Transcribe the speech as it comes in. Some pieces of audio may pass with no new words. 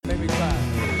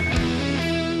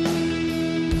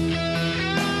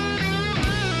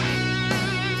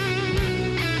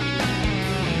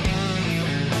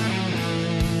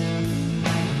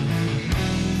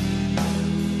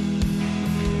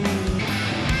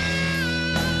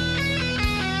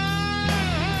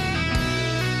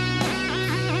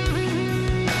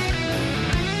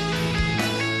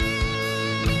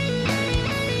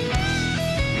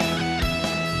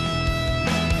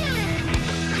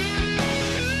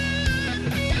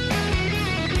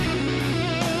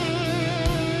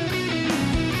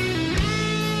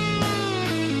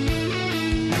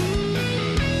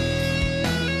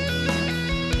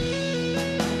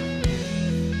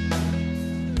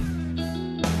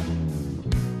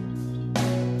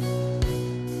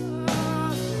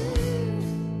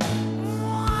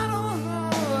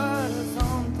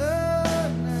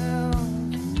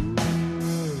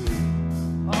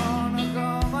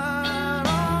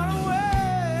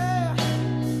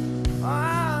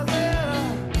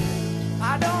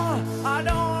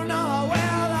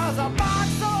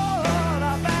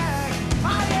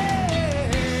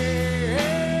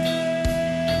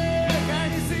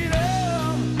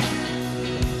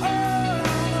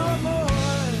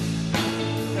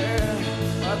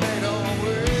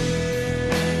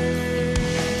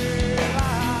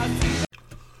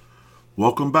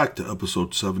Welcome back to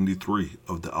episode 73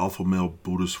 of the Alpha Male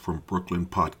Buddhist from Brooklyn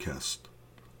podcast.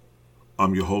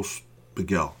 I'm your host,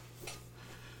 Miguel.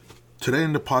 Today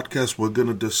in the podcast, we're going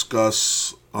to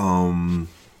discuss the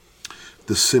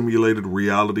simulated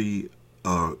reality,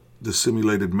 the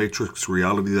simulated Matrix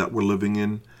reality that we're living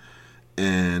in,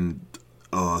 and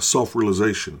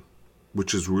self-realization,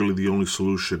 which is really the only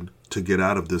solution to get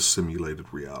out of this simulated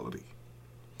reality.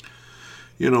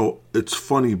 You know, it's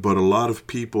funny, but a lot of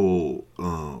people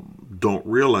don't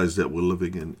realize that we're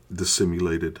living in the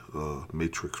simulated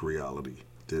Matrix reality.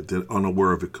 They're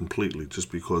unaware of it completely,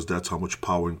 just because that's how much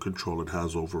power and control it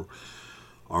has over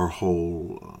our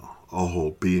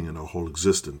whole being and our whole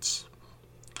existence.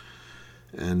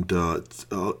 And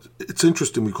it's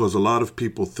interesting because a lot of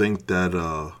people think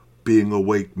that being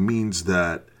awake means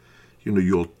that you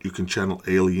can channel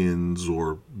aliens,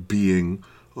 or being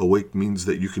awake means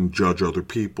that you can judge other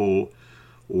people,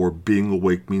 or being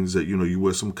awake means that you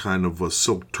wear some kind of a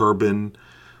silk turban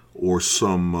or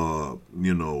some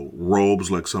robes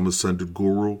like some ascended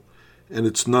guru. And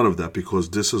it's none of that, because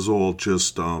this is all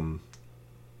just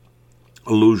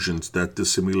illusions that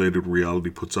this simulated reality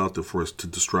puts out there for us to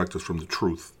distract us from the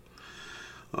truth.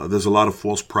 There's a lot of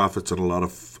false prophets and a lot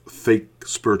of fake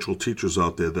spiritual teachers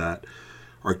out there that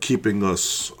are keeping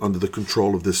us under the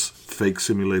control of this fake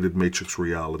simulated Matrix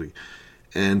reality.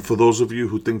 And for those of you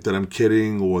who think that I'm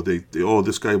kidding, or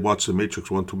this guy watched the Matrix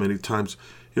one too many times,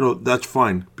 that's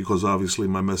fine, because obviously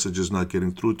my message is not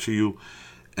getting through to you,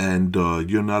 and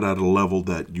you're not at a level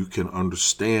that you can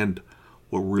understand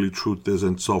what really truth is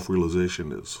and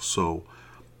self-realization is. So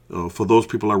for those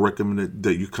people, I recommend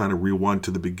that you kind of rewind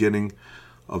to the beginning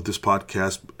of this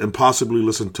podcast and possibly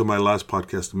listen to my last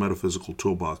podcast, The Metaphysical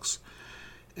Toolbox,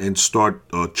 and start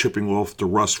chipping off the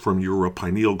rust from your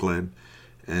pineal gland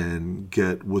and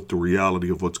get with the reality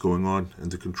of what's going on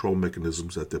and the control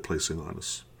mechanisms that they're placing on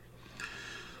us.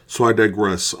 So I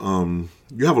digress. You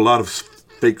have a lot of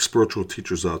fake spiritual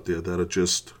teachers out there that are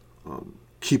just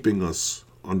keeping us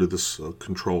under this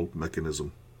control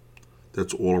mechanism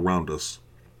that's all around us.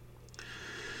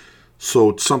 So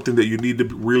it's something that you need to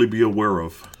really be aware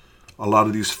of. A lot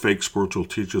of these fake spiritual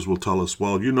teachers will tell us,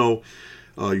 well,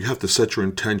 you have to set your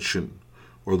intention,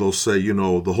 or they'll say,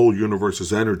 the whole universe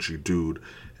is energy, dude,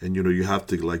 and you have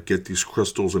to get these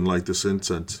crystals and light this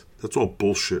incense. That's all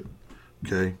bullshit.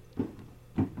 Okay.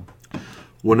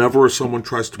 Whenever someone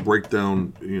tries to break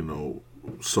down,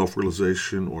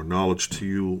 self-realization or knowledge to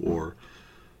you, or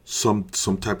some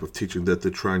type of teaching that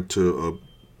they're trying to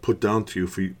put down to you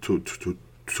for you to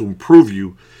improve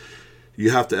you, you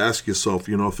have to ask yourself,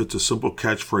 if it's a simple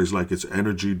catchphrase like it's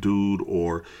energy, dude,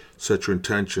 or set your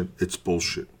intention, it's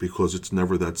bullshit, because it's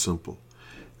never that simple.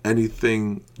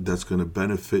 Anything that's going to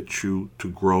benefit you to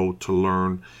grow, to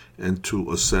learn, and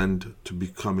to ascend to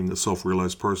becoming a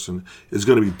self-realized person is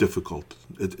going to be difficult.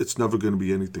 It's never going to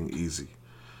be anything easy.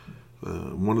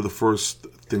 One of the first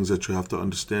things that you have to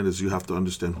understand is you have to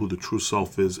understand who the true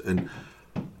self is, and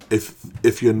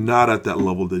if you're not at that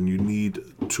level, then you need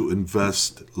to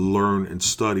invest, learn, and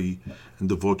study, and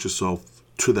devote yourself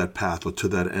to that path or to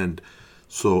that end.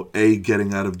 So, A,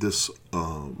 getting out of this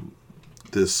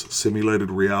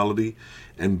simulated reality,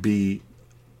 and B,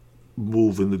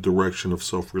 move in the direction of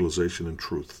self-realization and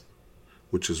truth,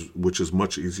 which is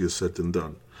much easier said than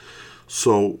done.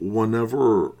 So,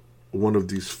 whenever one of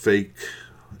these fake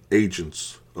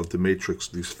agents of the Matrix,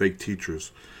 these fake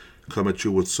teachers, come at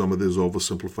you with some of these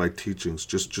oversimplified teachings,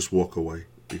 just walk away,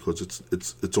 because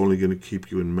it's only going to keep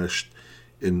you enmeshed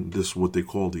in this, what the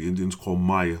Indians call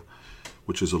Maya,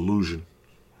 which is illusion.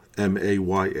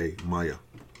 M-A-Y-A, Maya.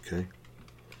 Okay.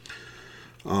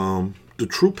 The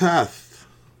true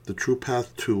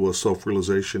path to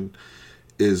self-realization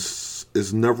is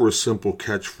never a simple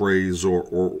catchphrase or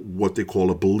what they call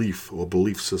a belief or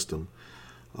belief system.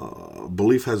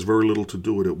 Belief has very little to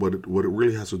do with it. What it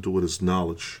really has to do with is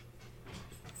knowledge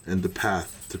and the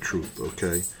path to truth.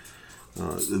 Okay.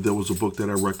 There was a book that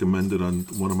I recommended on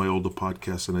one of my older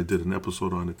podcasts, and I did an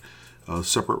episode on it,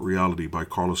 Separate Reality by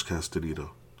Carlos Castaneda.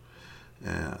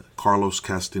 A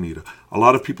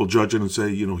lot of people judge it and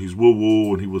say, he's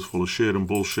woo-woo and he was full of shit and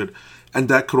bullshit. And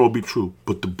that could all be true,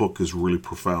 but the book is really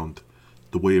profound.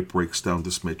 The way it breaks down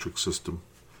this matrix system,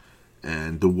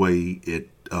 and the way it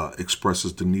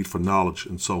expresses the need for knowledge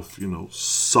and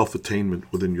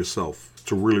self-attainment within yourself.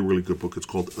 It's a really, really good book. It's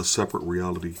called A Separate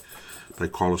Reality by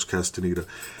Carlos Castaneda.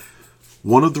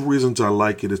 One of the reasons I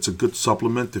like it, it's a good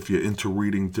supplement if you're into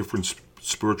reading different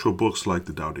spiritual books like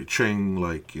the Tao Te Ching,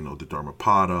 like, the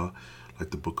Dharmapada,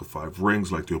 like the Book of Five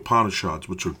Rings, like the Upanishads,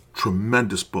 which are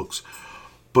tremendous books.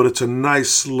 but it's a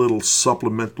nice little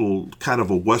supplemental, kind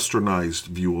of a westernized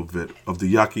view of it, of the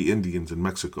Yaqui Indians in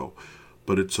Mexico.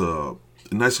 But it's a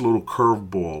nice little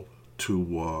curveball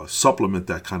to supplement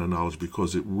that kind of knowledge,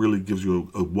 because it really gives you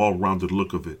a well-rounded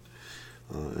look of it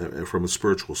from a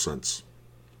spiritual sense.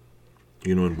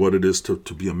 And what it is to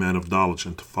be a man of knowledge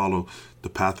and to follow the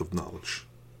path of knowledge.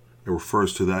 It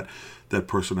refers to that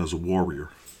person as a warrior.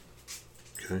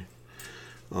 Okay.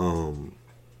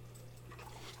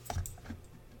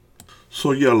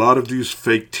 So yeah, a lot of these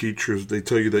fake teachers, they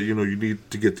tell you that, you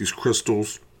need to get these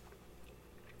crystals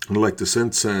and like this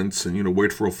incense and,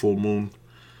 wait for a full moon,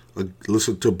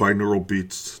 listen to binaural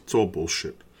beats. It's all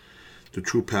bullshit. The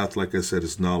true path, like I said,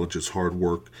 is knowledge, is hard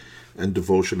work and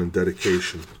devotion and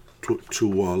dedication to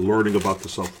learning about the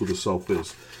self, who the self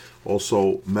is.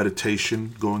 Also,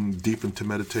 meditation, going deep into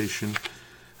meditation,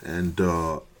 and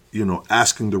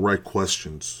asking the right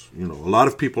questions. A lot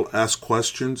of people ask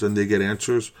questions and they get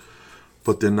answers,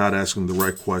 but they're not asking the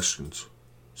right questions.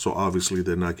 So obviously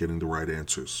they're not getting the right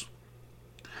answers.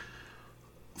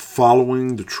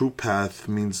 Following the true path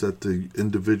means that the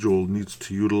individual needs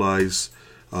to utilize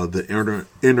the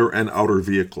inner and outer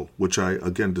vehicle, which I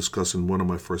again discuss in one of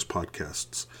my first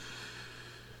podcasts.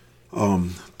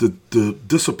 The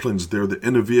disciplines there, the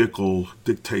inner vehicle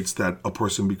dictates that a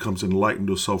person becomes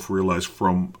enlightened or self-realized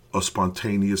from a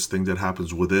spontaneous thing that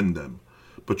happens within them.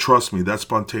 But trust me, that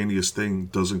spontaneous thing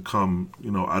doesn't come,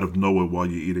 out of nowhere while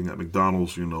you're eating at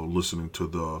McDonald's, listening to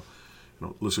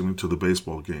the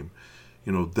baseball game.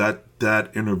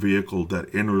 That inner vehicle,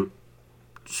 that inner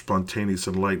spontaneous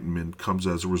enlightenment comes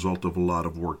as a result of a lot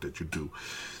of work that you do.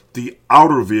 The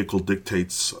outer vehicle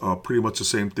dictates pretty much the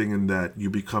same thing, in that you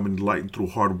become enlightened through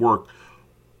hard work,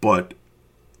 but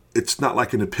it's not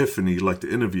like an epiphany like the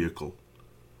inner vehicle.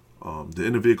 The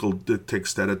inner vehicle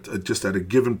dictates that just at a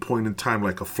given point in time,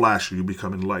 like a flash, you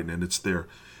become enlightened and it's there.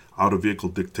 Outer vehicle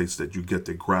dictates that you get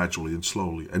there gradually and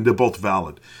slowly, and they're both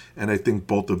valid. And I think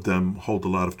both of them hold a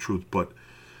lot of truth, but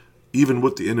even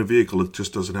with the inner vehicle, it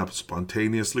just doesn't happen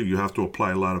spontaneously. You have to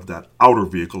apply a lot of that outer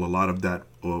vehicle, a lot of that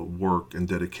work and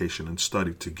dedication and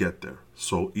study to get there.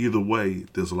 So either way,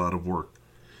 there's a lot of work.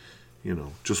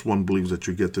 Just one believes that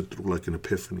you get there through like an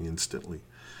epiphany instantly.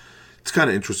 It's kind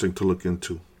of interesting to look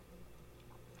into.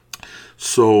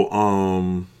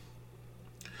 So,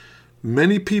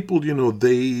 many people,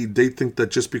 they think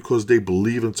that just because they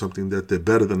believe in something that they're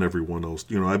better than everyone else.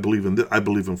 I believe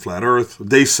in flat Earth.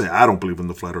 They say I don't believe in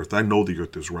the flat Earth. I know the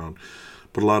Earth is round.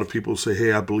 But a lot of people say,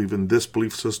 hey, I believe in this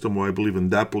belief system, or I believe in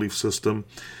that belief system.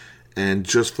 And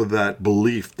just for that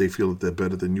belief, they feel that they're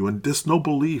better than you. And there's no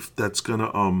belief that's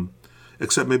gonna,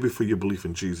 except maybe for your belief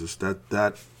in Jesus.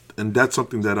 And that's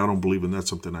something that I don't believe in. That's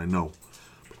something I know.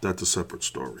 But that's a separate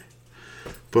story.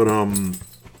 But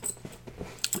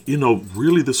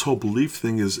really this whole belief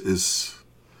thing is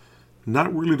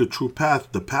not really the true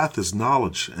path. The path is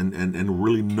knowledge and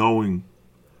really knowing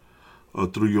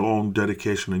through your own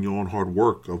dedication and your own hard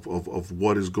work of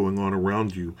what is going on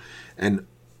around you, and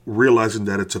realizing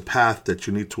that it's a path that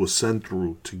you need to ascend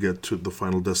through to get to the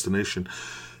final destination.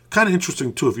 Kind of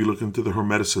interesting too if you look into the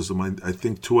Hermeticism. I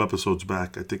think 2 episodes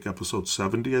back, I think episode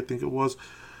 70, I think it was,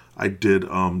 I did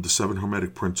the 7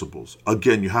 Hermetic Principles.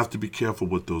 Again, you have to be careful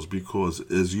with those, because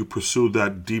as you pursue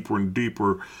that deeper and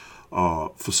deeper,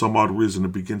 for some odd reason,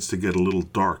 it begins to get a little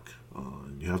dark.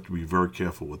 You have to be very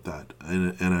careful with that,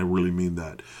 and I really mean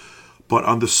that. But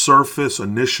on the surface,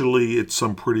 initially, it's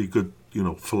some pretty good,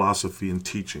 philosophy and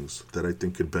teachings that I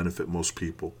think could benefit most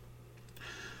people.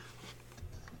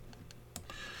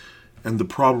 And the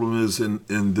problem is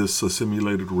in this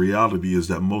simulated reality is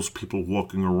that most people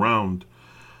walking around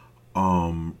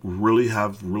really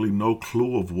have no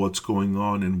clue of what's going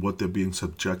on and what they're being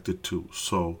subjected to.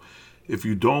 So if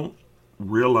you don't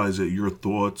realize that your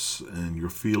thoughts and your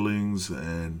feelings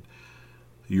and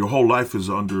your whole life is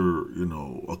under,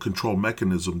 a control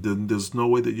mechanism, then there's no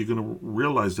way that you're going to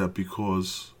realize that,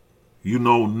 because you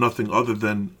know nothing other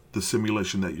than the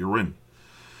simulation that you're in.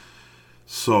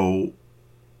 So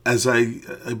as I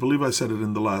believe I said it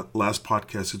in the last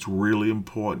podcast, it's really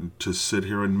important to sit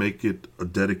here and make it a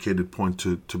dedicated point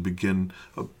to begin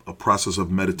a process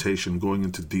of meditation, going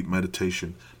into deep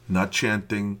meditation, not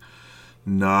chanting,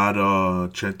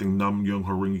 not chanting Nam Young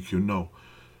Haring Kyu, no.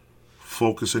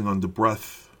 Focusing on the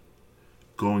breath,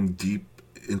 going deep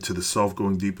into the self,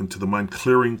 going deep into the mind,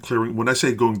 clearing. When I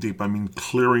say going deep, I mean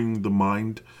clearing the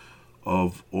mind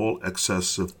of all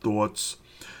excessive thoughts,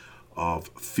 of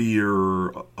fear,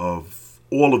 of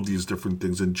all of these different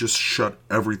things, and just shut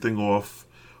everything off.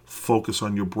 Focus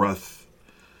on your breath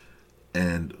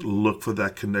and look for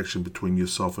that connection between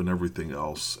yourself and everything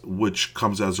else, which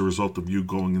comes as a result of you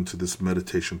going into this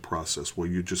meditation process where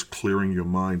you're just clearing your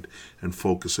mind and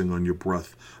focusing on your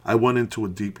breath. I went into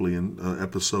it deeply in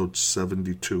episode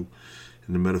 72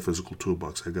 in the Metaphysical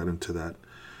Toolbox. I got into that,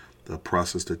 the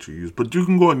process that you use. But you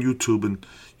can go on YouTube and,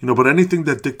 but anything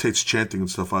that dictates chanting and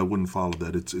stuff, I wouldn't follow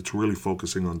that. It's really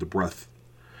focusing on the breath.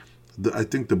 I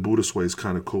think the Buddhist way is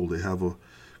kind of cool. They have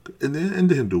and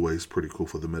the Hindu way is pretty cool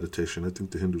for the meditation. I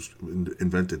think the Hindus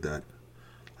invented that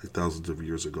like thousands of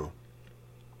years ago.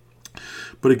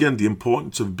 But again, the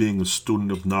importance of being a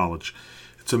student of knowledge.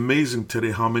 It's amazing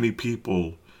today how many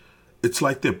people, it's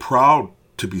like they're proud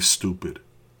to be stupid.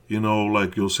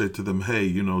 Like you'll say to them,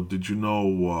 hey, did you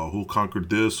know who conquered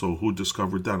this or who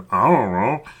discovered that? I don't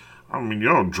know. I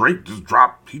mean, Drake just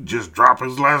dropped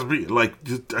his last beat. Like,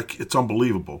 it's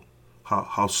unbelievable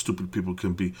how stupid people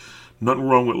can be. Nothing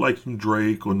wrong with liking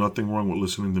Drake or nothing wrong with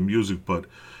listening to music, but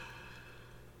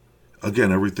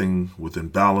again, everything within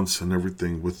balance and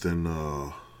everything within,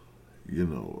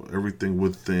 everything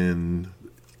within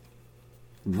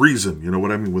reason, you know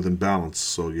what I mean, within balance.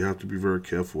 So you have to be very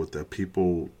careful with that.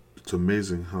 People, it's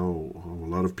amazing how a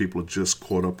lot of people are just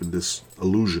caught up in this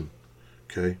illusion,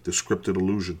 okay, the scripted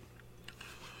illusion.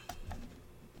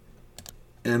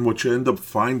 And what you end up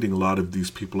finding, a lot of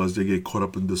these people, as they get caught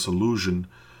up in this illusion,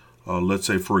 let's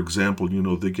say, for example,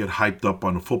 they get hyped up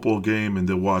on a football game and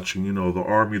they're watching, the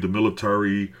army, the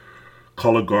military,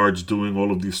 color guards doing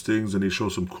all of these things, and they show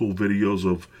some cool videos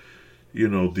of,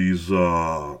 these,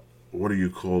 what do you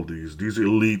call these? These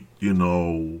elite,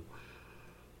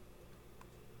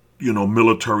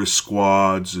 military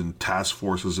squads and task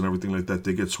forces and everything like that.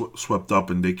 They get swept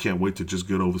up and they can't wait to just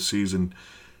get overseas and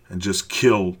just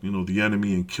kill, the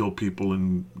enemy and kill people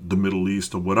in the Middle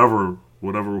East or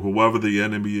whoever the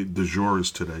enemy du jour is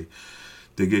today.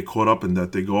 They get caught up in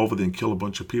that. They go over there and kill a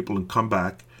bunch of people and come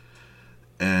back,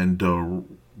 and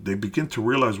they begin to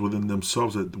realize within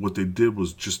themselves that what they did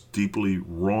was just deeply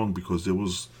wrong, because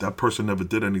that person never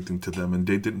did anything to them and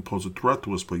they didn't pose a threat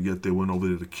to us, but yet they went over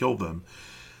there to kill them,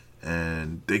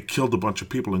 and they killed a bunch of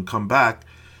people and come back,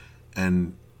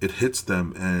 and it hits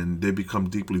them and they become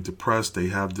deeply depressed. They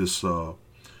have this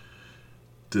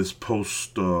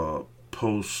post-war,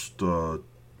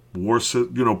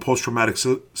 post-traumatic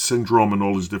syndrome and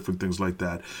all these different things like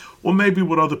that. Or maybe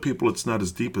with other people it's not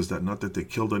as deep as that. Not that they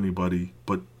killed anybody,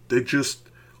 but they're just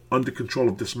under control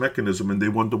of this mechanism and they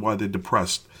wonder why they're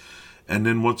depressed. And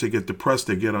then once they get depressed,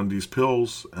 they get on these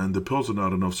pills, and the pills are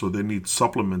not enough, so they need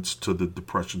supplements to the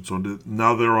depression. So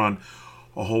now they're on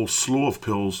a whole slew of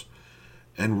pills.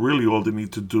 And really all they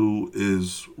need to do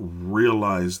is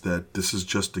realize that this is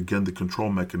just, again, the control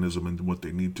mechanism. And what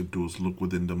they need to do is look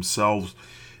within themselves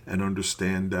and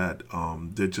understand that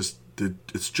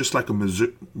it's just like a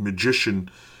magician,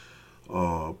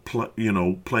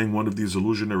 playing one of these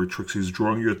illusionary tricks. He's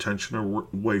drawing your attention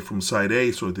away from side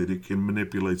A so that it can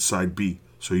manipulate side B.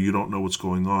 So you don't know what's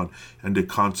going on. And they're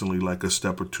constantly like a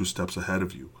step or two steps ahead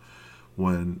of you.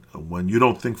 When you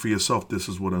don't think for yourself, this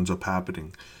is what ends up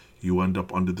happening. You end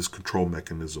up under this control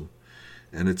mechanism.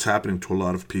 And it's happening to a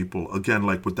lot of people. Again,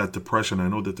 like with that depression, I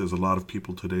know that there's a lot of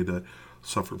people today that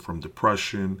suffer from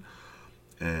depression.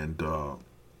 And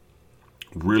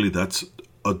really that's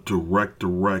a direct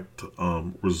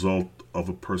result of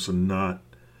a person not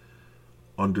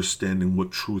understanding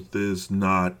what truth is,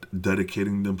 not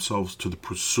dedicating themselves to the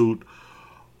pursuit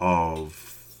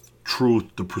of truth,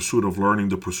 the pursuit of learning,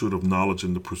 the pursuit of knowledge,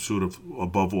 and the pursuit of,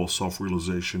 above all,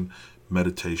 self-realization,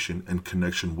 meditation, and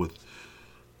connection with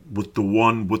the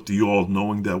one, with the all,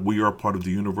 knowing that we are part of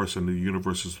the universe and the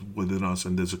universe is within us,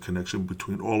 and there's a connection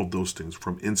between all of those things,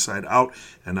 from inside out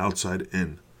and outside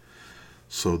in.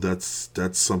 So that's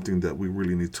something that we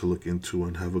really need to look into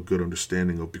and have a good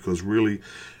understanding of, because really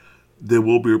there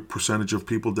will be a percentage of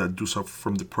people that do suffer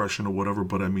from depression or whatever,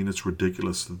 but I mean, it's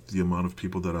ridiculous the amount of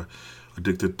people that are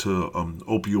addicted to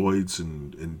opioids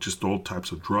and just all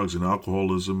types of drugs and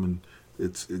alcoholism, and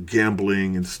it's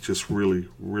gambling. It's just really,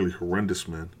 really horrendous,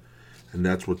 man. And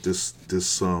that's what this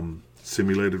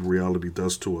simulated reality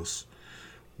does to us,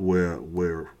 where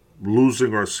we're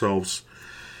losing ourselves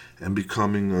and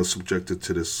becoming subjected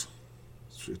to this.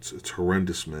 It's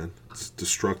horrendous, man. It's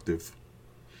destructive.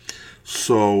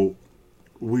 So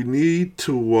we need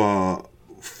to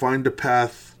find a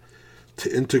path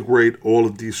to integrate all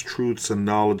of these truths and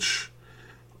knowledge,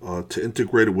 to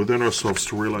integrate it within ourselves,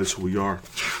 to realize who we are.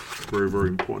 Very, very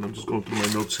important. I'm just going through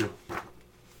my notes here.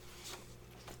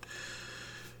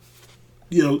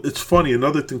 It's funny.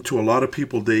 Another thing, too, a lot of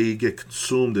people, they get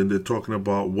consumed and they're talking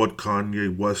about what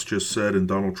Kanye West just said in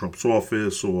Donald Trump's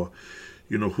office, or,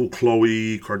 who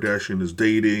Khloe Kardashian is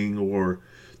dating, or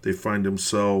they find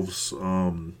themselves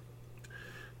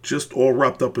just all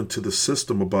wrapped up into the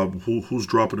system about who's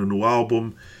dropping a new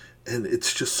album. And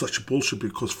it's just such bullshit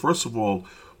because, first of all,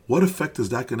 what effect is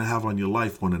that going to have on your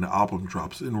life when an album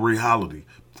drops in reality?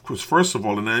 Because, first of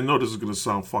all, and I know this is going to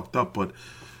sound fucked up, but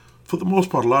for the most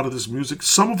part, a lot of this music,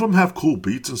 some of them have cool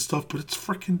beats and stuff, but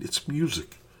it's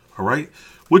music, all right?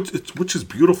 Which is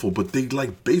beautiful, but they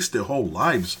like base their whole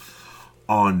lives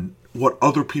on what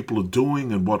other people are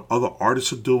doing and what other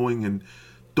artists are doing, and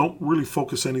don't really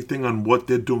focus anything on what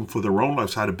they're doing for their own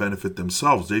lives, how to benefit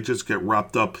themselves. They just get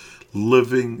wrapped up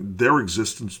living their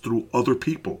existence through other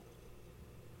people,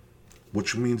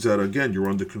 which means that, again, you're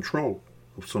under control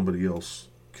of somebody else,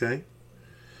 okay?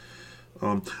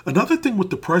 Another thing with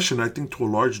depression, I think to a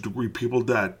large degree, people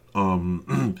that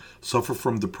suffer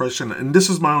from depression, and this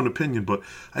is my own opinion, but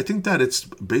I think that it's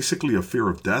basically a fear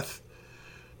of death,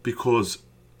 because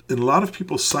in a lot of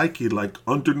people's psyche, like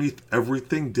underneath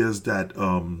everything, there's that,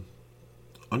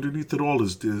 underneath it all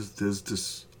is there's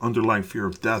this underlying fear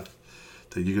of death,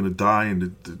 that you're going to die,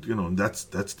 and and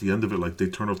that's the end of it. Like, they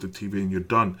turn off the TV and you're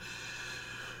done.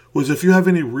 Was if you have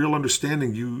any real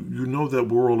understanding, you know that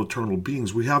we're all eternal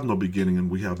beings. We have no beginning and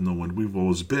we have no end. We've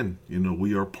always been.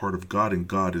 We are part of God, and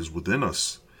God is within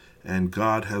us. And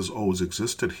God has always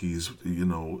existed. He's,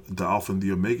 the Alpha and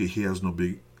the Omega. He has no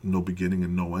beginning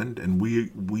and no end. And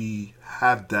we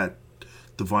have that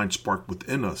divine spark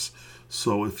within us.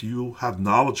 So if you have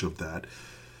knowledge of that,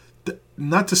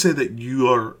 not to say that you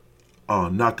are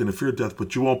not going to fear death,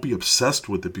 but you won't be obsessed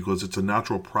with it, because it's a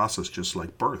natural process, just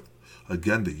like birth.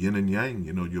 Again, the yin and yang,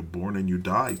 you're born and you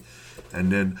die.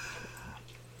 And then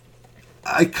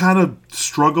I kind of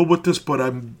struggle with this, but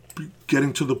I'm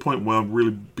getting to the point where I'm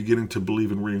really beginning to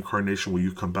believe in reincarnation, where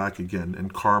you come back again,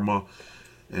 and karma.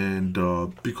 And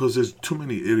because there's too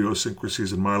many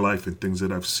idiosyncrasies in my life and things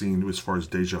that I've seen as far as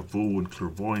deja vu and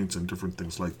clairvoyance and different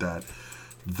things like that,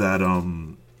 that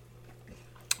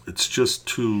it's just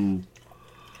too...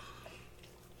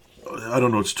 I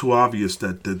don't know, it's too obvious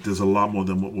that there's a lot more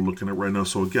than what we're looking at right now.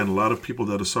 So again, a lot of people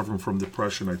that are suffering from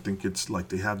depression, I think it's like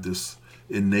they have this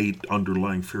innate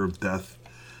underlying fear of death,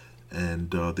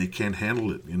 and they can't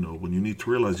handle it, when you need to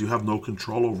realize you have no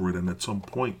control over it, and at some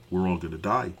point we're all going to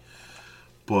die.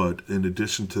 But in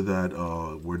addition to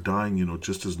that, we're dying,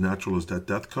 just as natural as that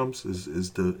death comes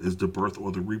is the birth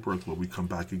or the rebirth, where we come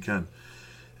back again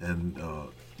and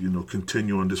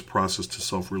continue on this process to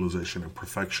self-realization and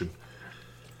perfection.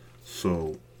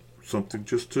 So, something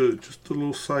just a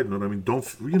little side note. I mean, don't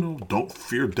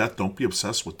fear death. Don't be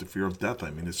obsessed with the fear of death. I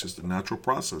mean, it's just a natural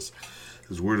process.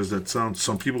 As weird as that sounds,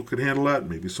 some people can handle that.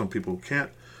 Maybe some people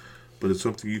can't. But it's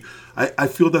something I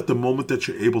feel that the moment that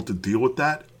you're able to deal with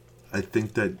that, I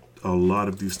think that a lot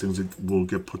of these things will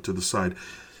get put to the side.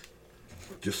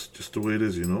 Just the way it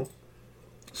is,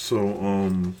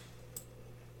 So,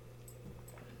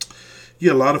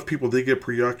 yeah, a lot of people, they get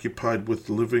preoccupied with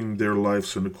living their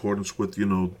lives in accordance with,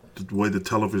 the way the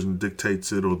television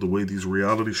dictates it, or the way these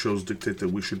reality shows dictate that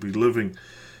we should be living,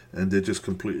 and they're just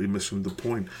completely missing the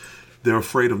point. They're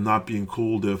afraid of not being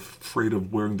cool. They're afraid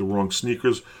of wearing the wrong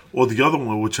sneakers. Or the other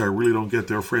one, which I really don't get,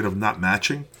 they're afraid of not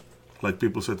matching. Like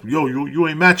people said, yo, you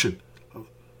ain't matching.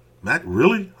 Matt,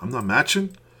 really? I'm not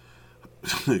matching?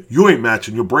 You ain't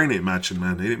matching. Your brain ain't matching,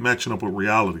 man. It ain't matching up with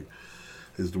reality.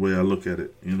 Is the way I look at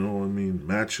it.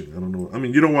 Matching. I don't know. I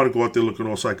mean, you don't want to go out there looking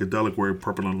all psychedelic, wearing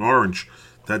purple and orange.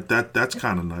 That's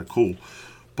kind of not cool.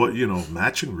 But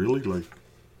matching, really? Like,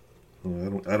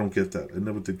 I don't get that. I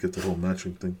never did get the whole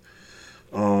matching thing.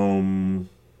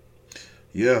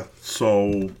 Yeah.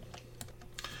 So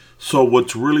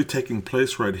what's really taking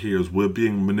place right here is we're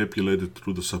being manipulated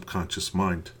through the subconscious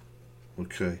mind.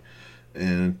 Okay.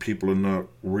 And people are not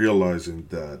realizing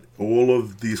that all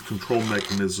of these control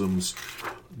mechanisms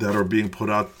that are being put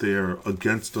out there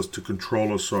against us to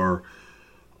control us are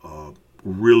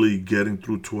really getting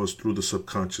through to us through the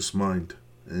subconscious mind.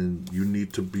 And you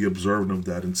need to be observant of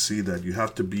that and see that. You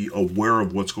have to be aware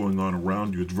of what's going on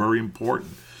around you. It's very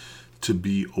important to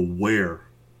be aware,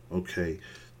 okay,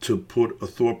 to put a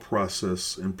thought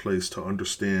process in place to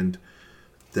understand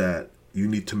that you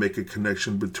need to make a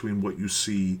connection between what you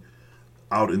see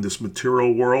out in this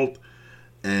material world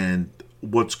and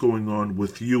what's going on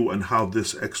with you, and how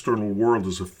this external world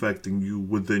is affecting you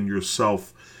within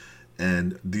yourself.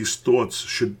 And these thoughts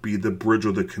should be the bridge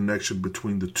or the connection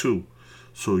between the two.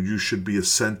 So you should be a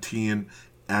sentient,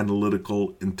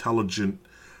 analytical, intelligent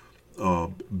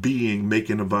being,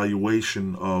 making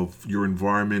evaluation of your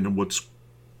environment and what's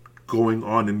going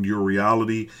on in your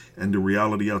reality and the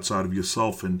reality outside of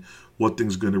yourself, and what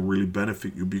things are going to really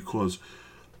benefit you. Because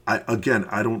I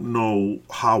don't know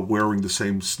how wearing the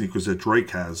same sneakers that Drake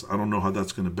has, I don't know how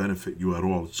that's going to benefit you at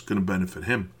all. It's going to benefit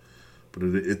him, but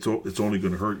it's only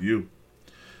going to hurt you.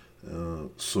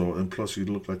 And plus you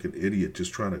look like an idiot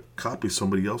just trying to copy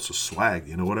somebody else's swag.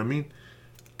 You know what I mean?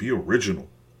 Be original.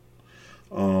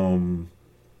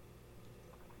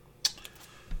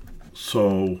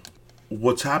 So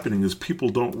what's happening is people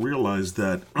don't realize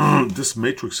that this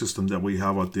matrix system that we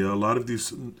have out there, a lot of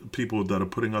these people that are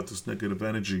putting out this negative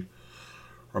energy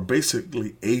are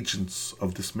basically agents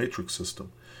of this matrix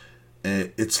system.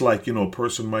 And it's like, a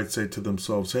person might say to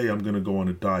themselves, hey, I'm going to go on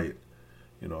a diet.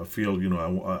 I feel,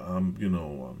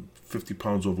 I'm 50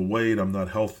 pounds overweight. I'm not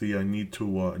healthy. I need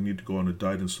to go on a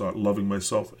diet and start loving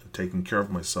myself and taking care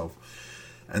of myself.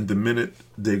 And the minute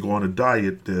they go on a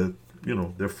diet,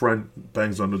 their friend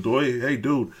bangs on the door. Hey,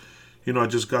 dude, I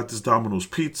just got this Domino's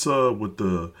pizza with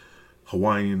the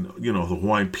Hawaiian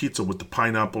pizza with the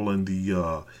pineapple and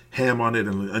the ham on it.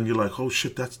 And you're like, oh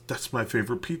shit, that's my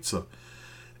favorite pizza.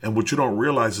 And what you don't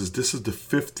realize is this is the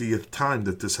 50th time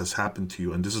that this has happened to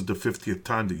you. And this is the 50th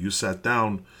time that you sat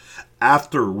down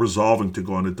after resolving to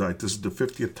go on a diet. This is the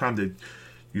 50th time that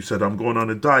you said, I'm going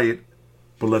on a diet,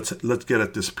 but let's get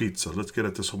at this pizza. Let's get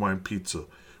at this Hawaiian pizza,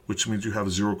 which means you have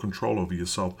zero control over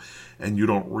yourself. And you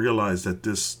don't realize that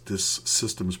this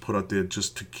system is put out there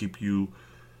just to keep you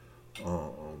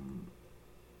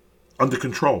under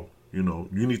control. You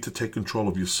need to take control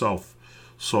of yourself.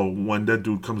 So when that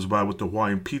dude comes by with the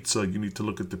Hawaiian pizza, you need to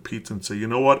look at the pizza and say, you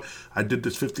know what? I did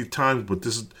this 50 times, but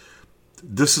this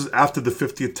is after the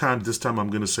 50th time. This time I'm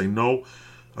going to say no.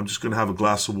 I'm just going to have a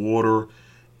glass of water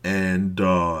and,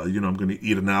 I'm going to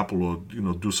eat an apple or,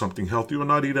 do something healthy or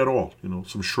not eat at all.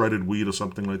 Some shredded wheat or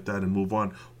something like that and move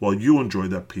on while you enjoy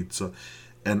that pizza.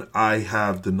 And I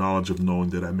have the knowledge of knowing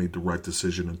that I made the right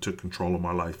decision and took control of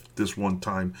my life this one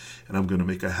time. And I'm going to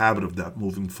make a habit of that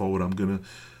moving forward.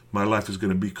 My life is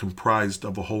going to be comprised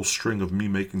of a whole string of me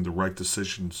making the right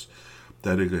decisions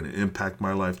that are going to impact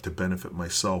my life to benefit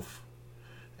myself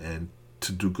and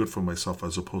to do good for myself,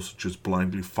 as opposed to just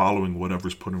blindly following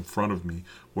whatever's put in front of me,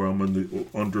 where I'm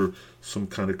under some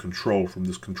kind of control from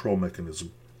this control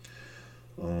mechanism.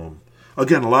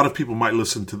 Again, a lot of people might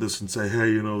listen to this and say,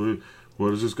 hey,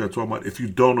 what is this guy talking about? If you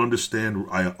don't understand,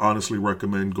 I honestly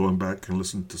recommend going back and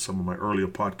listening to some of my earlier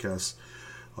podcasts.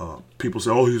 People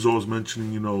say, oh, he's always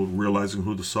mentioning, realizing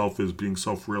who the self is, being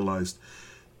self-realized.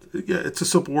 Yeah, it's a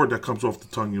simple word that comes off the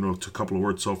tongue, it's a couple of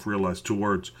words, self-realized, 2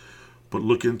 words. But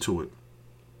look into it,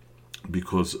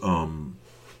 because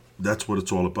that's what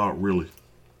it's all about, really.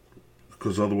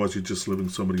 Because otherwise you're just living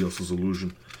somebody else's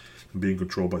illusion and being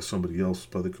controlled by somebody else,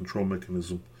 by the control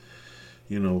mechanism.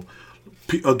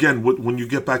 Again, when you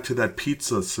get back to that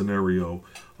pizza scenario,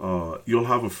 you'll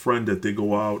have a friend that they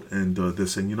go out and they're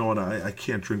saying, you know what, I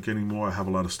can't drink anymore. I have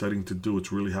a lot of studying to do.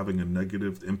 It's really having a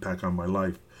negative impact on my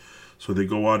life. So they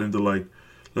go out and they're like,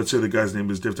 let's say the guy's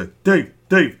name is Dave. It's like, Dave.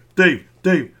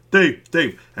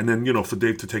 And then, for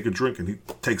Dave to take a drink, and he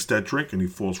takes that drink and he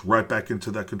falls right back into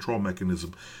that control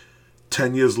mechanism.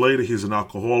 10 years later, he's an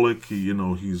alcoholic.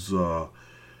 He's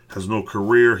has no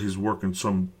career. He's working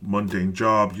some mundane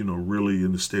job, really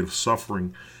in a state of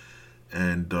suffering.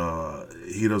 And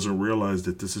he doesn't realize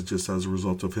that this is just as a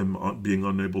result of him being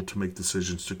unable to make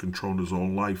decisions to control his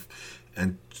own life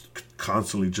and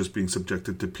constantly just being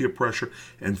subjected to peer pressure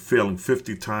and failing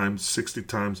 50 times, 60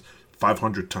 times,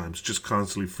 500 times, just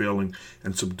constantly failing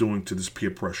and subduing to this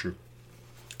peer pressure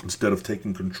instead of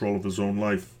taking control of his own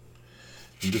life.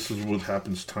 And this is what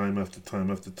happens time after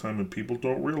time after time, and people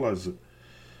don't realize it.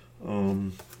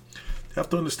 You have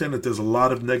to understand that there's a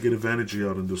lot of negative energy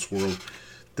out in this world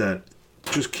that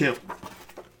just can't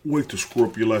wait to screw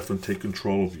up your life and take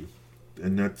control of you.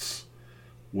 And that's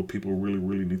what people really,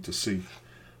 really need to see.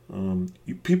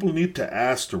 People need to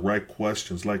ask the right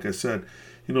questions. Like I said,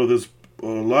 there's a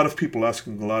lot of people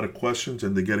asking a lot of questions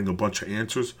and they're getting a bunch of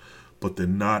answers, but they're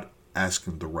not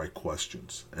asking the right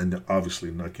questions. And they're obviously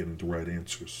not getting the right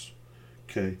answers.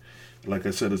 Okay? Like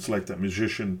I said, it's like that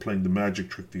magician playing the magic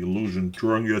trick, the illusion,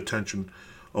 drawing your attention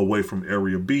away from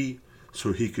area B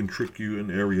so he can trick you in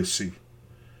area C.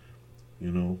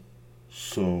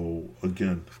 So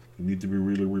again, you need to be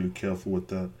really, really careful with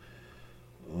that.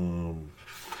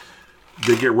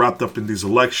 They get wrapped up in these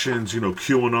elections,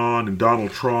 QAnon and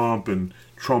Donald Trump and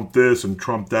Trump this and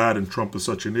Trump that, and Trump is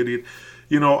such an idiot.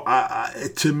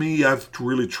 To me, I've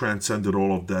really transcended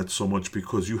all of that so much,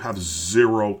 because you have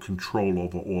zero control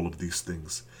over all of these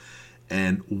things.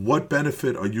 And what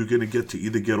benefit are you going to get to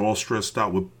either get all stressed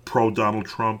out with pro-Donald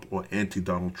Trump or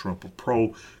anti-Donald Trump, or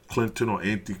pro-Clinton or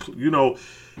anti,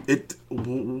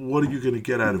 what are you going to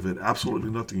get out of it?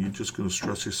 Absolutely nothing. You're just going to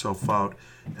stress yourself out.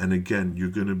 And again, you're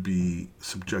going to be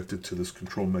subjected to this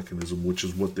control mechanism, which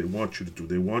is what they want you to do.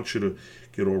 They want you to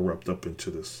get all wrapped up into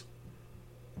this.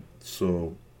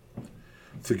 So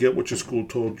forget what your school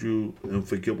told you, and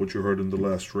forget what you heard in the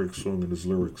last Drake song and his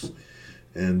lyrics.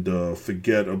 And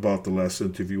forget about the last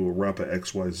interview with rapper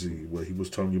XYZ, where he was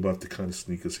telling you about the kind of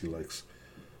sneakers he likes.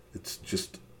 It's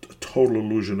just a total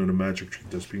illusion and a magic trick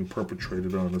that's being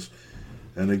perpetrated on us.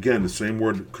 And again, the same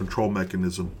word, control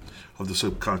mechanism of the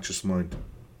subconscious mind.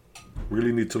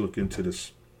 Really need to look into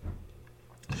this.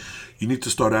 You need to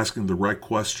start asking the right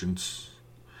questions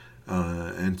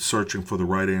and searching for the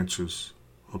right answers,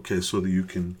 okay, so that you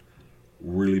can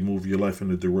really move your life in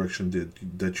the direction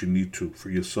that you need to,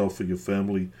 for yourself, for your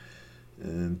family,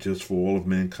 and just for all of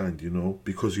mankind,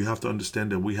 because you have to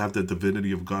understand that we have the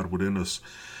divinity of God within us.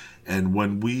 And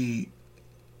when we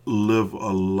live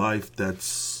a life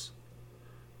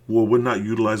we're not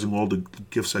utilizing all the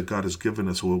gifts that God has given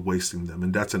us, we're wasting them.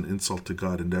 And that's an insult to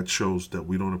God, and that shows that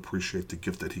we don't appreciate the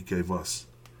gift that he gave us.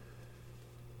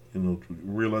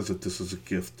 Realize that this is a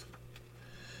gift.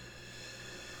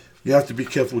 You have to be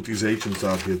careful with these agents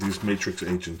out here, these Matrix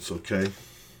agents, okay?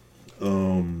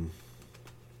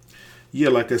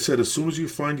 Like I said, as soon as you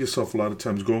find yourself a lot of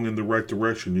times going in the right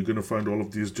direction, you're going to find all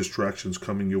of these distractions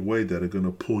coming your way that are going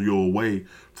to pull you away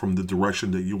from the direction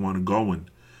that you want to go in.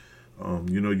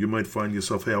 You might find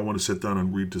yourself, hey, I want to sit down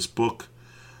and read this book.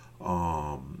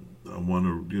 I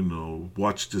want to,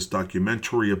 watch this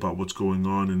documentary about what's going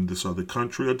on in this other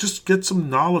country, or just get some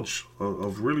knowledge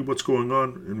of really what's going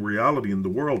on in reality in the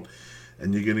world.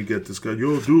 And you're going to get this guy,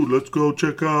 yo, dude, let's go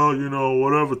check out,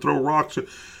 whatever, throw rocks.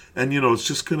 And, it's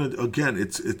just going to, again,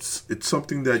 it's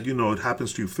something that, it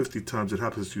happens to you 50 times. It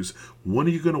happens to you. When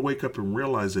are you going to wake up and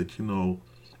realize that,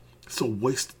 it's a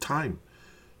waste of time?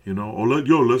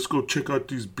 Let's go check out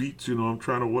these beats. I'm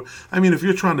trying to work. I mean, if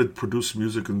you're trying to produce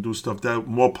music and do stuff, that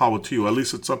more power to you. At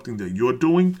least it's something that you're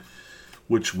doing,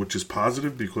 which is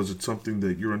positive, because it's something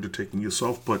that you're undertaking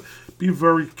yourself. But be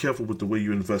very careful with the way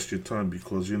you invest your time,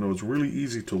 because it's really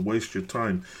easy to waste your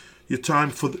time. Your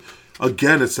time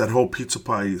again, it's that whole pizza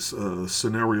pie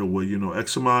scenario where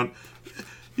X amount.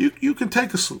 You can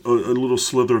take a little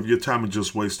slither of your time and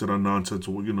just waste it on nonsense,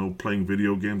 or playing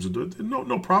video games.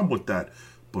 No problem with that.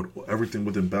 But everything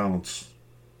within balance,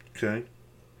 okay?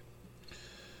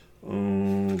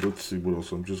 Let's see what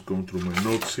else. I'm just going through my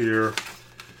notes here.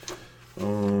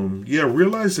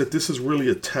 Realize that this is really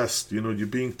a test. You're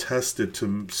being tested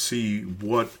to see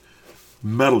what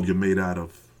metal you're made out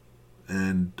of.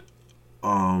 And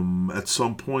at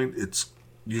some point,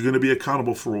 you're going to be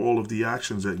accountable for all of the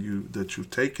actions that you've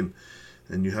taken.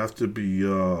 And you have to be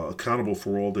accountable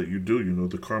for all that you do,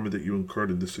 the karma that you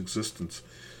incurred in this existence.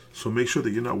 So make sure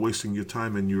that you're not wasting your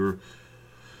time, and you're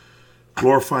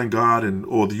glorifying God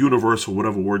or the universe, or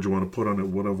whatever word you want to put on it,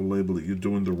 whatever label, that you're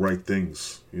doing the right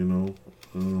things,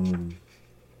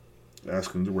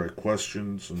 asking the right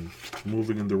questions and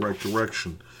moving in the right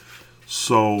direction.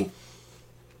 So,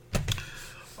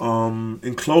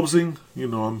 in closing,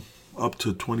 I'm up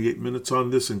to 28 minutes on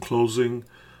this. In closing,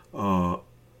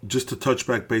 just to touch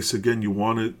back base again, you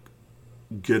want to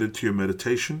get into your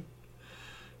meditation.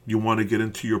 You want to get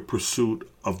into your pursuit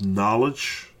of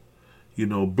knowledge.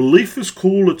 Belief is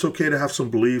cool. It's okay to have some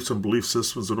beliefs and belief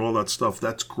systems and all that stuff.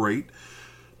 That's great.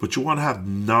 But you want to have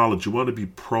knowledge. You want to be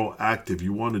proactive.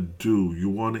 You want to do. You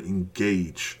want to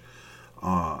engage.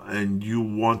 And you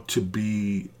want to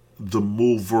be the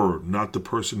mover, not the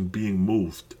person being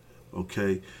moved.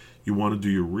 Okay? You want to do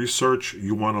your research.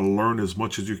 You want to learn as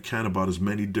much as you can about as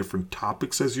many different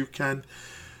topics as you can.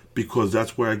 Because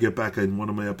that's where I get back in one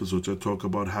of my episodes. I talk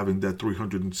about having that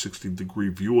 360-degree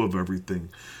view of everything.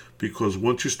 Because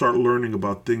once you start learning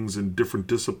about things in different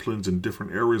disciplines and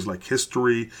different areas like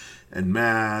history and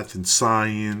math and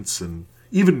science and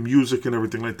even music and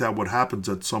everything like that, what happens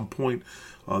at some point,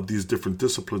 these different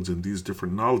disciplines and these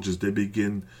different knowledges, they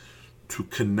begin to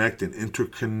connect and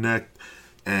interconnect.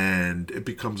 And it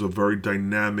becomes a very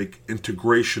dynamic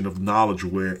integration of knowledge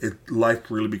where life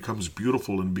really becomes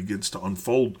beautiful and begins to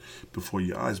unfold before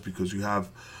your eyes, because you have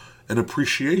an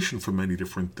appreciation for many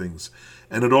different things.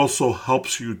 And it also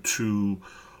helps you to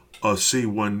see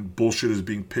when bullshit is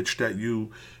being pitched at you.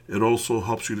 It also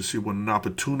helps you to see when an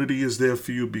opportunity is there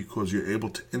for you, because you're able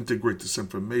to integrate this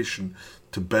information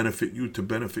to benefit you, to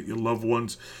benefit your loved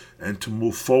ones, and to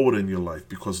move forward in your life,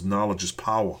 because knowledge is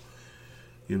power.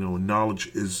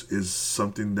 Knowledge is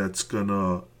something that's going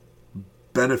to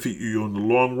benefit you in the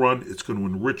long run. It's going to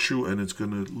enrich you, and it's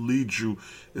going to lead you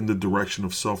in the direction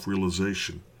of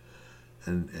self-realization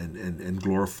and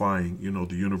glorifying,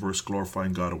 the universe,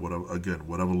 glorifying God, or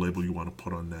whatever label you want to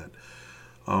put on that.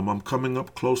 I'm coming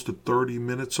up close to 30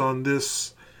 minutes on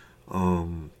this.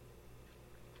 I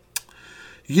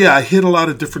hit a lot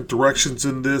of different directions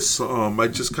in this. I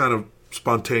just kind of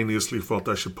spontaneously felt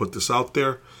I should put this out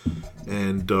there,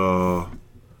 and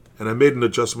I made an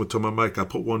adjustment to my mic. I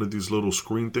put one of these little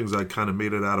screen things. I kind of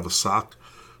made it out of a sock,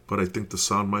 but I think the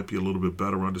sound might be a little bit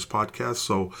better on this podcast.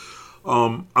 So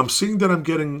I'm seeing that I'm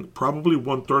getting probably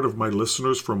 1/3 of my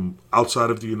listeners from outside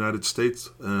of the United States,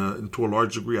 and to a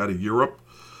large degree out of Europe,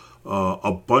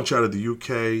 a bunch out of the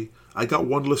UK. I got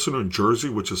one listener in Jersey,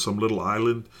 which is some little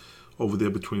island over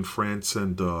there between France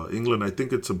and England. I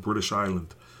think it's a British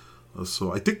island.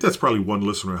 So I think that's probably one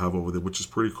listener I have over there, which is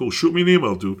pretty cool. Shoot me an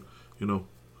email, dude,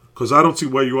 because I don't see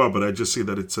where you are, but I just see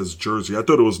that it says Jersey. I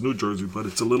thought it was New Jersey, but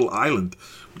it's a little island,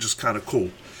 which is kind of cool.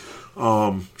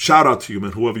 Shout out to you,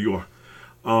 man, whoever you are.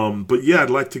 But yeah, I'd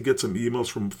like to get some emails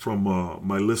from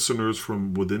my listeners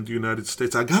from within the United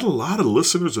States. I got a lot of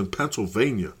listeners in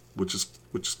Pennsylvania, which is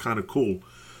kind of cool.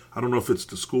 I don't know if it's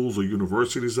the schools or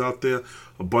universities out there.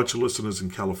 A bunch of listeners in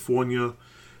California,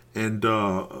 and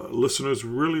listeners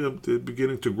really are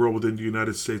beginning to grow within the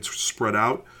United States, spread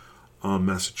out.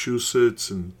 Massachusetts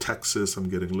and Texas, I'm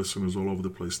getting listeners all over the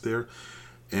place there,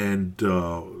 and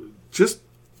just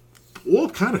all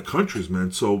kind of countries,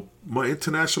 man. So my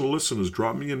international listeners,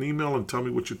 drop me an email and tell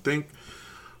me what you think.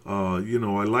 I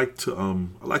like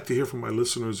to hear from my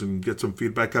listeners and get some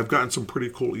feedback. I've gotten some pretty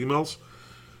cool emails,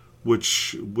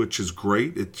 which is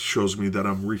great. It shows me that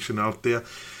I'm reaching out there.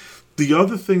 The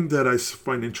other thing that I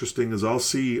find interesting is I'll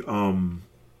see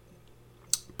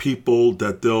people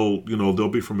that they'll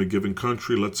be from a given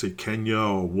country, let's say Kenya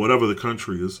or whatever the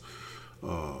country is,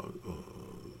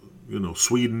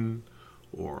 Sweden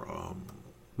or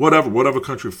whatever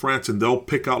country, France, and they'll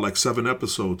pick out like 7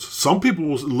 episodes. Some people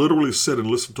will literally sit and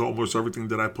listen to almost everything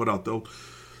that I put out. They'll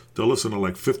listen to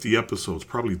like 50 episodes,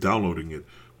 probably downloading it,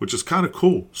 which is kind of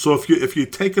cool. So if you're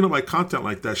taking up my content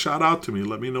like that, shout out to me.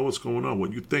 Let me know what's going on,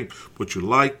 what you think, what you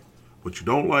like, what you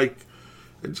don't like.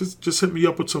 And just hit me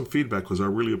up with some feedback, because I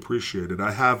really appreciate it.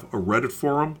 I have a Reddit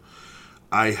forum.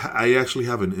 I actually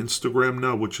have an Instagram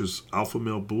now, which is Alpha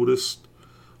Male Buddhist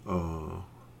on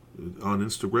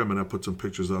Instagram, and I put some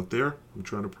pictures out there. I'm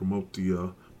trying to promote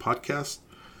the podcast,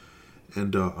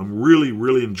 and I'm really,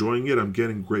 really enjoying it. I'm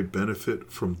getting great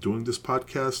benefit from doing this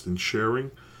podcast and sharing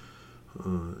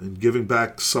and giving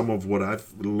back some of what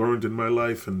I've learned in my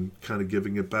life, and kind of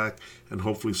giving it back, and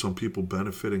hopefully some people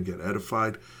benefit and get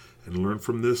edified and learn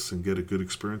from this and get a good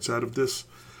experience out of this.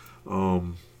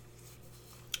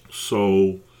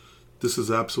 So this is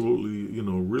absolutely,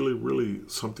 really, really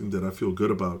something that I feel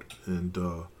good about.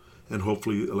 And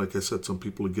hopefully, like I said, some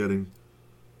people are getting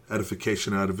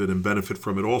edification out of it and benefit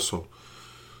from it also.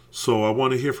 So I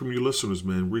want to hear from you listeners,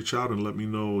 man. Reach out and let me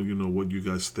know, what you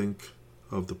guys think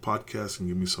of the podcast, and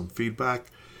give me some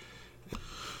feedback.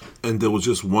 And there was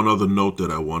just one other note that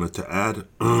I wanted to add,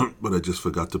 but I just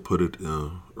forgot to put it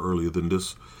earlier than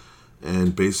this.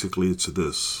 And basically it's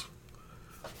this.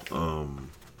 The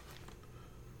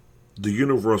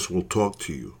universe will talk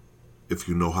to you if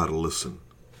you know how to listen.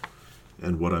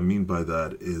 And what I mean by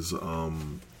that is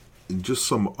in just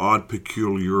some odd,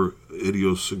 peculiar,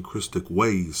 idiosyncratic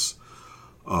ways,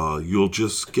 you'll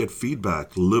just get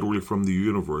feedback literally from the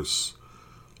universe.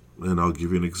 And I'll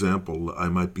give you an example. I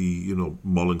might be,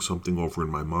 mulling something over in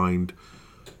my mind.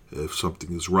 If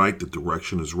something is right, the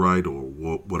direction is right, or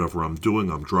whatever I'm doing,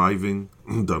 I'm driving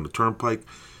down the turnpike,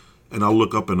 and I'll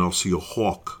look up and I'll see a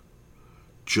hawk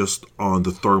just on the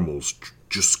thermals,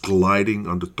 just gliding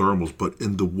on the thermals. But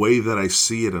in the way that I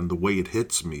see it and the way it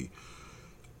hits me,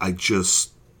 I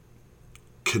just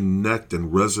connect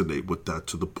and resonate with that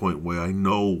to the point where I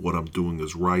know what I'm doing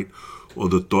is right, or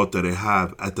the thought that I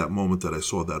have at that moment that I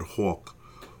saw that hawk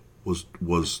was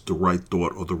the right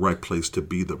thought, or the right place to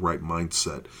be, the right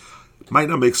mindset. It might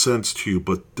not make sense to you,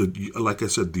 but like I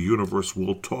said, the universe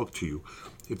will talk to you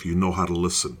if you know how to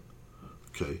listen.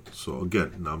 Okay, so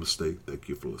again, namaste. Thank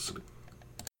you for listening.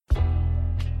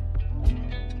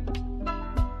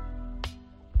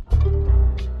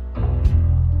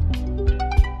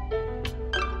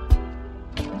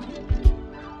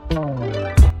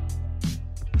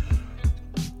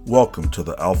 Welcome to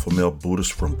the Alpha Male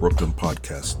Buddhist from Brooklyn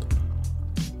podcast.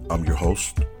 I'm your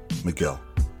host, Miguel.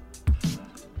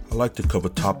 I like to cover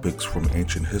topics from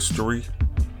ancient history,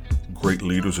 great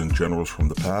leaders and generals from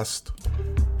the past,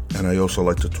 and I also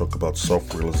like to talk about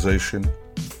self-realization,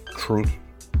 truth,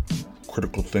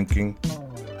 critical thinking,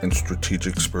 and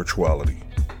strategic spirituality.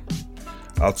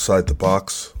 Outside the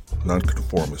box,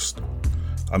 nonconformist.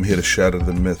 I'm here to shatter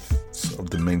the myths of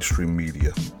the mainstream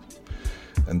media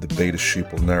and the beta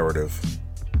sheeple narrative.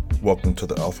 Welcome to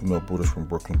the Alpha Male Buddhist from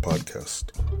Brooklyn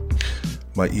podcast.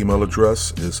 My email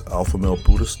address is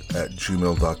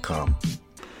alphamalebuddhist@gmail.com.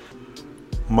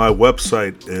 My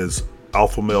website is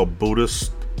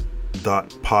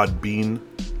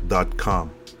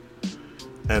alphamalebuddhist.podbean.com.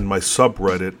 And my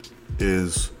subreddit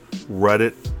is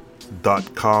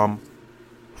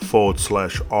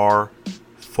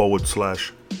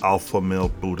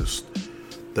reddit.com/r/alphamalebuddhist.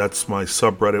 That's my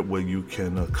subreddit where you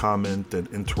can comment and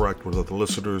interact with other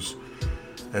listeners.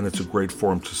 And it's a great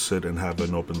forum to sit and have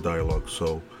an open dialogue.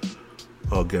 So,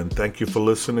 again, thank you for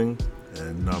listening,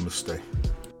 and namaste.